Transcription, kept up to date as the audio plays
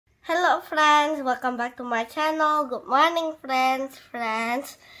Hello friends, welcome back to my channel. Good morning friends.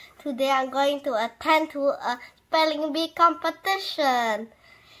 Today I'm going to attend to a spelling bee competition.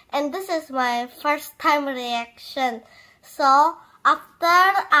 And this is my first time reaction. So after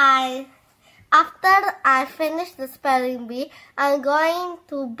I finish the spelling bee, I'm going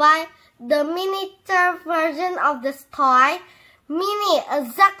to buy the miniature version of this toy. Mini,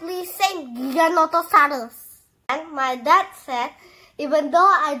 exactly same Giganotosaurus. And my dad said, even though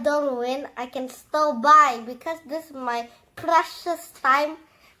I don't win, I can still buy because this is my precious time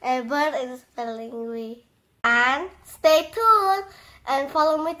ever in spelling bee. And stay tuned and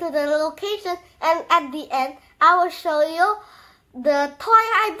follow me to the location, and at the end, I will show you the toy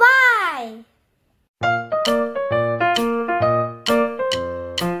I buy.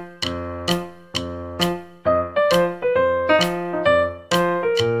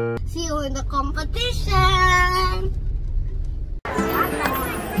 See you in the competition.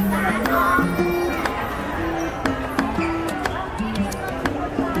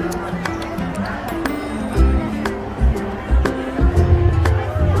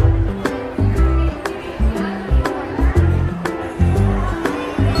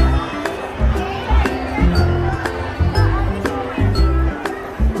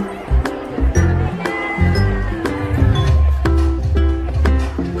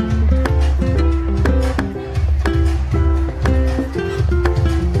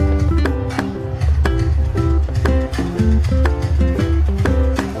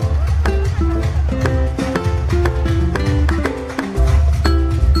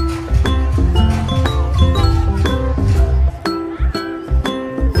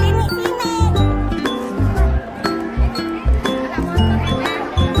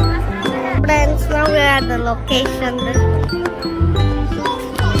 Now we're at the location.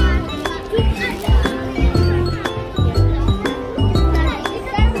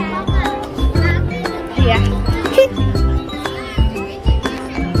 Yeah.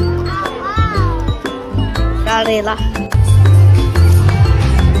 Sorry lah.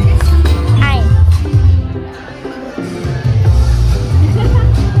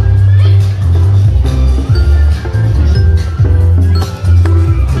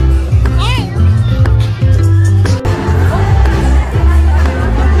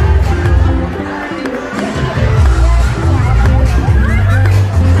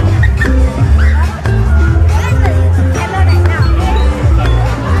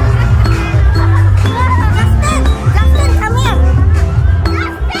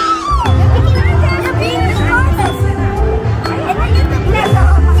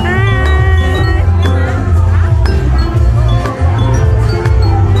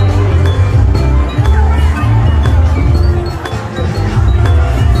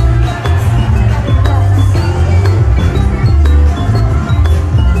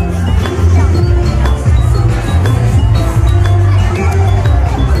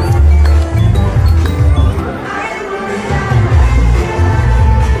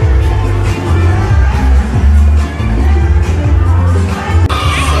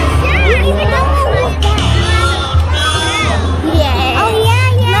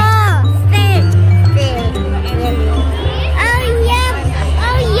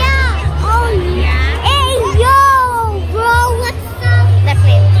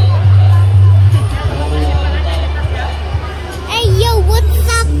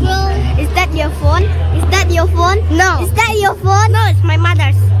 Is that your phone? No. Is that your phone? No, it's my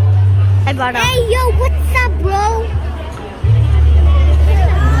mother's. I bought it. Hey, yo, what's up, bro?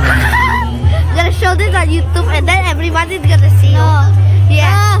 I'm gonna show this on YouTube and then everybody's gonna see. No.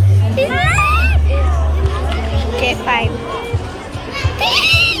 Yeah. Okay, fine.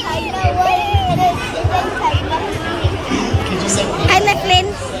 Hi, McLean.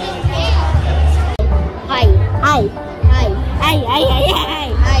 Hi. Hi. Hi. Hi. Hi. Hi.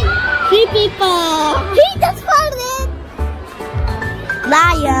 Hi. Three people. He just farted.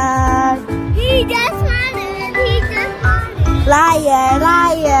 Liar. He just farted. He just farted. Liar,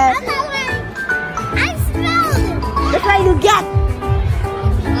 liar. I smelled it. That's why you get.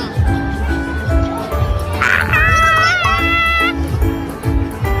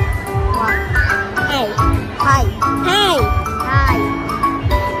 Hey, hi, hey, hi.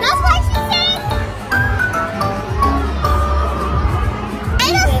 That's what she said.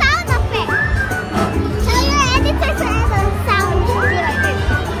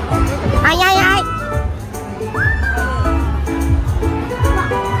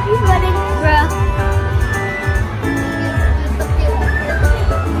 He's running, bruh.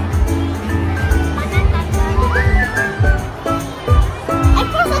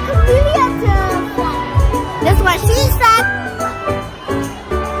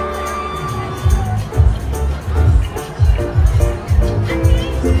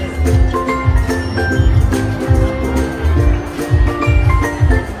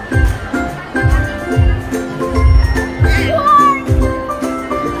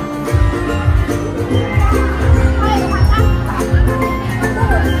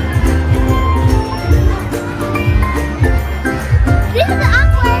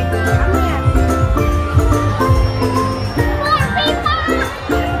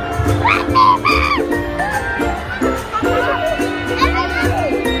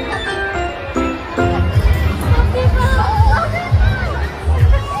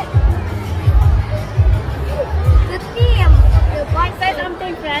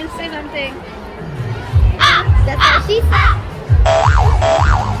 Say something. That's what she said.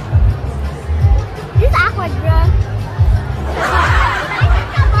 This is awkward, bro.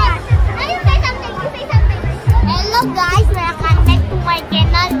 Hello guys, welcome back to my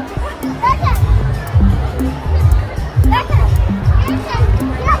channel.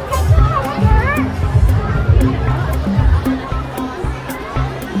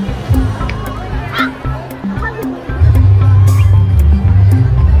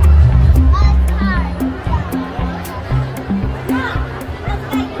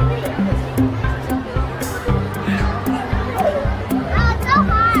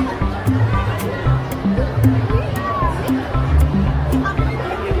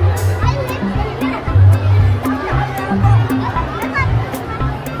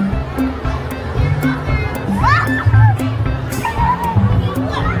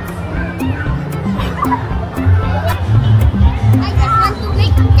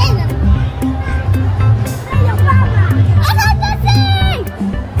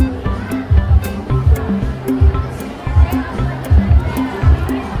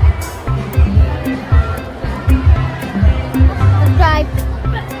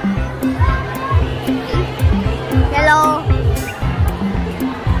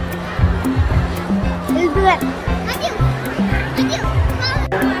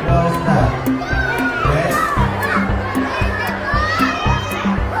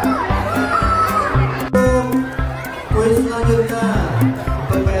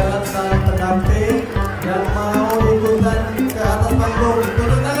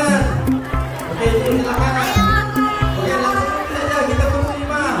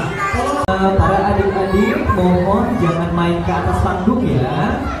 Para adik-adik mohon jangan main ke atas panggung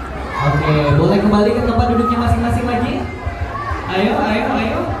ya. Oke, boleh kembali ke tempat duduknya masing-masing lagi. Ayo.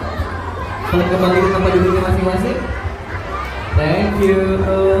 Boleh kembali ke tempat duduknya masing-masing. Thank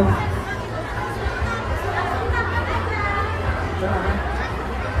you.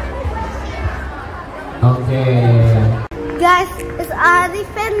 Oke. Guys, it's already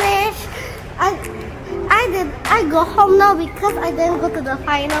finished. I go home now because I didn't go to the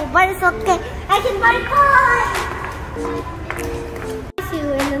final, but it's okay. I can buy coins. See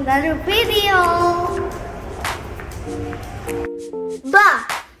you in another video. But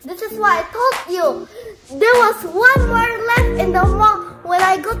this is why I told you there was one more left in the mall. When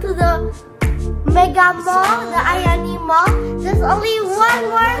I go to the Mega Mall, the Ayani Mall, there's only one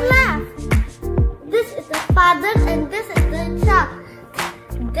more left. This is the father and this is the child.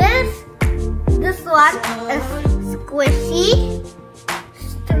 This one is squishy,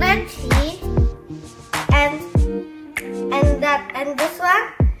 stretchy, and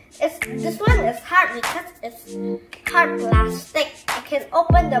this one is hard because it's hard plastic. I can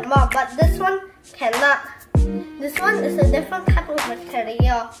open the mouth, but this one cannot. This one is a different type of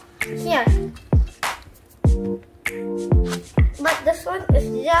material. Here. But this one is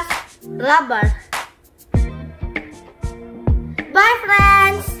just rubber. Bye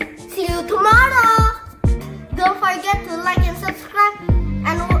friends! See you tomorrow! Don't forget to like and subscribe.